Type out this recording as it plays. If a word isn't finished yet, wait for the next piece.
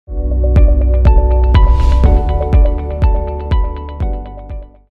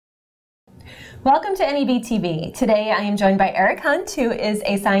Welcome to NEB TV. Today I am joined by Eric Hunt, who is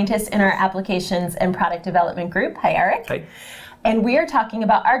a scientist in our Applications and Product Development group. Hi, Eric. Hi. And we are talking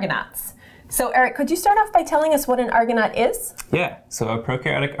about argonauts. So Eric, could you start off by telling us what an argonaut is? Yeah, so a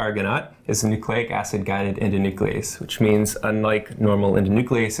prokaryotic argonaut is a nucleic acid-guided endonuclease, which means unlike normal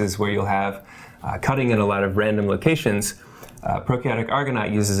endonucleases where you'll have cutting in a lot of random locations, prokaryotic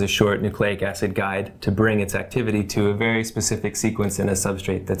argonaut uses a short nucleic acid guide to bring its activity to a very specific sequence in a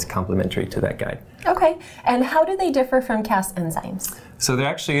substrate that's complementary to that guide. Okay, and how do they differ from Cas enzymes? So they're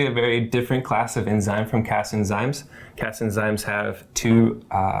actually a very different class of enzyme from Cas enzymes. Cas enzymes have two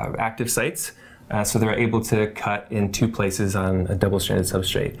active sites, so they're able to cut in two places on a double-stranded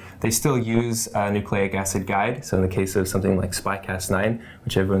substrate. They still use a nucleic acid guide, so in the case of something like SpyCas9,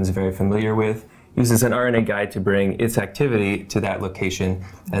 which everyone's very familiar with, uses an RNA guide to bring its activity to that location,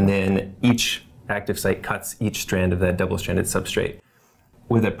 and then each active site cuts each strand of that double-stranded substrate.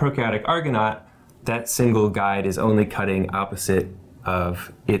 With a prokaryotic argonaut, that single guide is only cutting opposite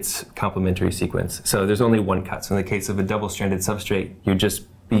of its complementary sequence. So there's only one cut. So in the case of a double-stranded substrate, you'd just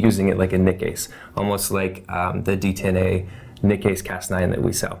be using it like a nickase, almost like the D10A nickase Cas9 that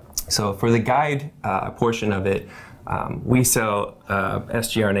we sell. So for the guide portion of it, we sell a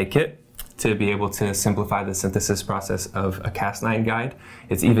sgRNA kit to be able to simplify the synthesis process of a Cas9 guide.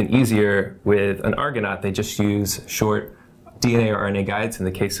 It's even easier with an argonaut. They just use short DNA or RNA guides. In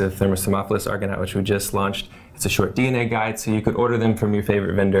the case of Thermophilic Argonaute, which we just launched, it's a short DNA guide, so you could order them from your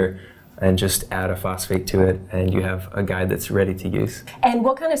favorite vendor and just add a phosphate to it, and you have a guide that's ready to use. And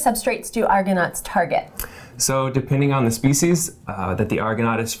what kind of substrates do argonauts target? So depending on the species that the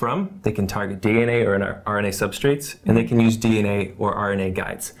argonaut is from, they can target DNA or RNA substrates, and they can use DNA or RNA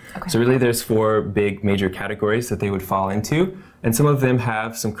guides. Okay. So really there's four big major categories that they would fall into, and some of them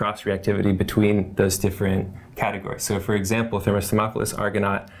have some cross-reactivity between those different categories. So for example, Thermophilic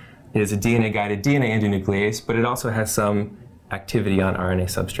Argonaute is a DNA-guided DNA endonuclease, but it also has some activity on RNA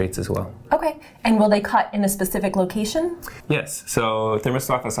substrates as well. Okay, and will they cut in a specific location? Yes, so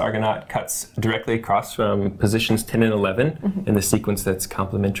Thermophilic Argonaute cuts directly across from positions 10 and 11 in the sequence that's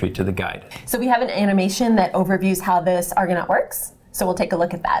complementary to the guide. So we have an animation that overviews how this argonaut works, so we'll take a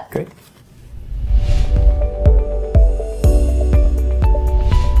look at that. Great.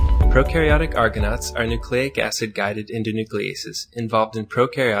 Prokaryotic argonauts are nucleic acid-guided endonucleases involved in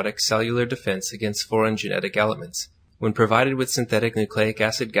prokaryotic cellular defense against foreign genetic elements. When provided with synthetic nucleic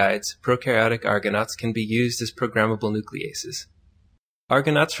acid guides, prokaryotic argonauts can be used as programmable nucleases.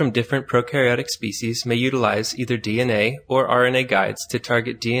 Argonauts from different prokaryotic species may utilize either DNA or RNA guides to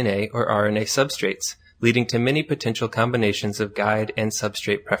target DNA or RNA substrates, leading to many potential combinations of guide and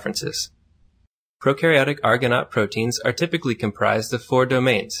substrate preferences. Prokaryotic argonaut proteins are typically comprised of four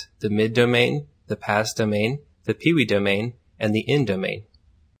domains: the mid domain, the pas domain, the peewee domain, and the end domain.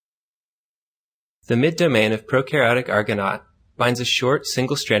 The mid domain of prokaryotic argonaut binds a short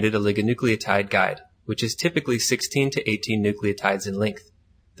single-stranded oligonucleotide guide, which is typically 16 to 18 nucleotides in length.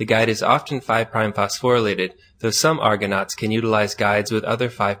 The guide is often 5' phosphorylated, though some argonauts can utilize guides with other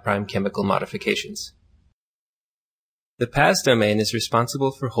 5' chemical modifications. The pas domain is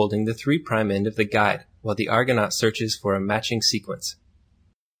responsible for holding the 3' end of the guide, while the argonaut searches for a matching sequence.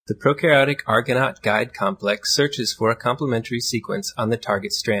 The prokaryotic argonaut guide complex searches for a complementary sequence on the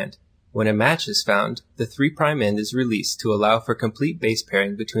target strand. When a match is found, the 3' end is released to allow for complete base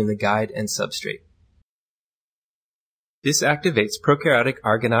pairing between the guide and substrate. This activates prokaryotic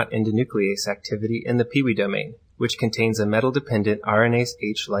argonaut endonuclease activity in the peewee domain, which contains a metal-dependent RNase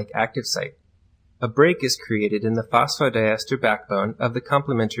H-like active site. A break is created in the phosphodiester backbone of the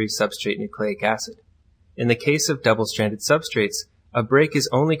complementary substrate nucleic acid. In the case of double-stranded substrates, a break is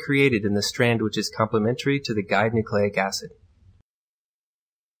only created in the strand which is complementary to the guide nucleic acid.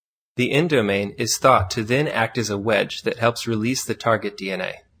 The end domain is thought to then act as a wedge that helps release the target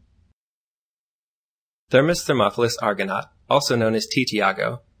DNA. Thermophilic Argonaute, also known as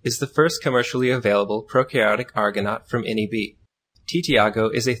Titiago, is the first commercially available prokaryotic argonaut from NEB. Titiago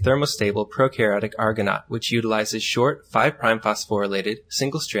is a thermostable prokaryotic argonaut which utilizes short 5' phosphorylated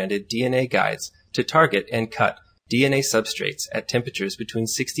single-stranded DNA guides to target and cut DNA substrates at temperatures between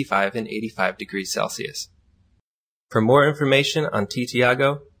 65 and 85 degrees Celsius. For more information on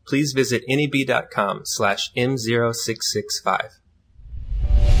Titiago, please visit neb.com/m0665.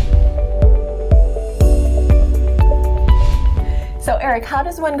 So Eric, how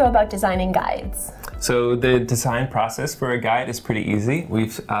does one go about designing guides? So the design process for a guide is pretty easy.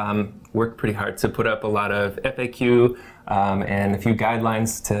 We've worked pretty hard to put up a lot of FAQ and a few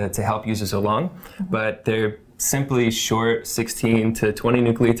guidelines to help users along, but they're simply short 16 to 20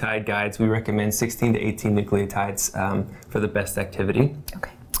 nucleotide guides. We recommend 16 to 18 nucleotides for the best activity. Okay.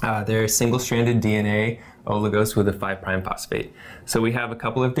 They're single-stranded DNA oligos with a 5' phosphate. So we have a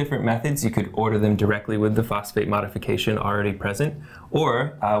couple of different methods. You could order them directly with the phosphate modification already present,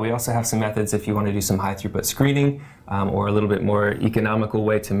 or we also have some methods if you want to do some high-throughput screening or a little bit more economical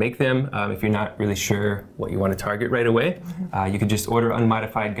way to make them. If you're not really sure what you want to target right away, you could just order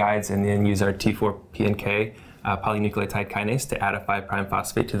unmodified guides and then use our T4PNK polynucleotide kinase to add a 5'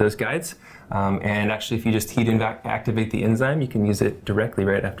 phosphate to those guides. And actually, if you just heat and activate the enzyme, you can use it directly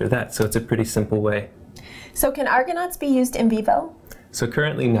right after that. So it's a pretty simple way. So can Argonauts be used in vivo? So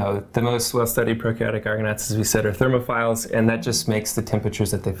currently, no. The most well-studied prokaryotic Argonauts, as we said, are thermophiles, and that just makes the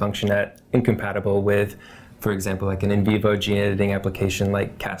temperatures that they function at incompatible with, for example, like an in vivo gene editing application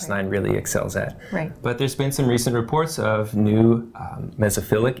like Cas9 really excels at. Right. But there's been some recent reports of new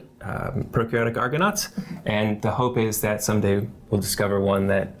mesophilic prokaryotic Argonauts, and the hope is that someday we'll discover one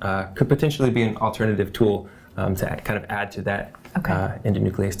that could potentially be an alternative tool to kind of add to that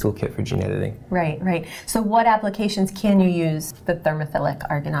endonuclease toolkit for gene editing. Right, right. So what applications can you use the Thermophilic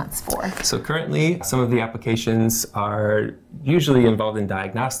Argonauts for? So currently, some of the applications are usually involved in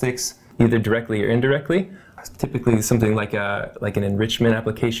diagnostics, either directly or indirectly. Typically something like an enrichment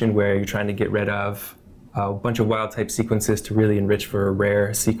application where you're trying to get rid of a bunch of wild type sequences to really enrich for a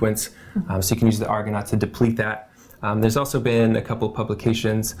rare sequence. So you can use the Argonaut to deplete that. There's also been a couple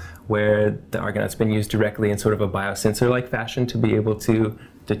publications where the Argonaut's been used directly in sort of a biosensor-like fashion to be able to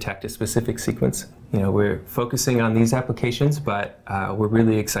detect a specific sequence. You know, we're focusing on these applications, but we're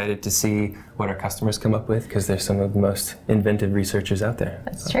really excited to see what our customers come up with because they're some of the most inventive researchers out there.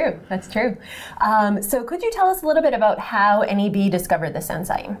 That's true, that's true. So could you tell us a little bit about how NEB discovered this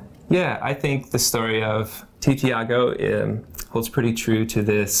enzyme? Yeah, I think the story of Tiago holds pretty true to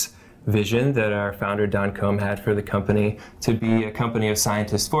this vision that our founder Don Combe had for the company to be a company of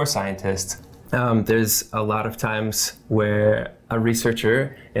scientists for scientists. There's a lot of times where a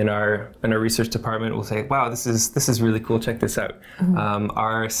researcher in our research department will say, "Wow, this is really cool. Check this out."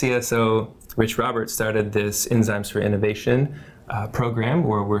 Our CSO Rich Roberts started this Enzymes for Innovation program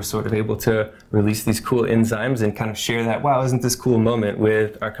where we're sort of able to release these cool enzymes and kind of share that, wow, isn't this cool moment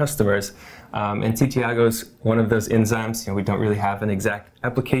with our customers. And Tiago's one of those enzymes. You know, we don't really have an exact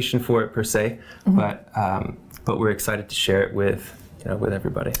application for it per se, but we're excited to share it with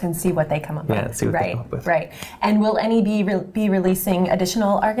everybody. And see what they come up with. Yeah, see what they come up with. Right. And will NEB be releasing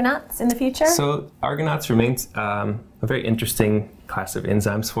additional Argonauts in the future? So Argonauts remains a very interesting class of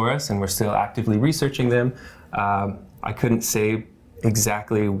enzymes for us, and we're still actively researching them. I couldn't say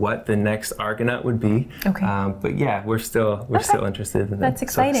exactly what the next Argonaut would be, but yeah, we're still interested in them. That's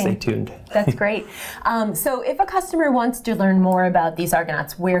exciting. So stay tuned. That's great. So if a customer wants to learn more about these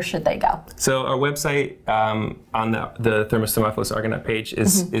Argonauts, where should they go? So our website on the Thermophilic Argonaut page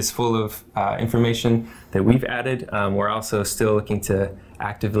is full of information that we've added. We're also still looking to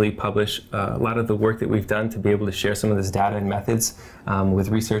actively publish a lot of the work that we've done to be able to share some of this data and methods with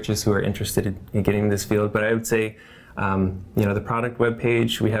researchers who are interested in getting in this field. But I would say the product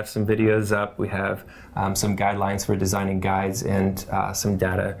webpage, we have some videos up, we have some guidelines for designing guides and some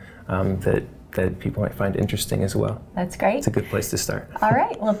data that people might find interesting as well. That's great. It's a good place to start. All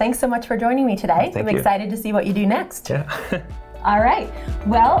right. Well, thanks so much for joining me today. I'm excited to see what you do next. Yeah. All right.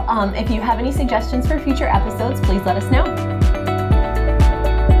 Well, if you have any suggestions for future episodes, please let us know.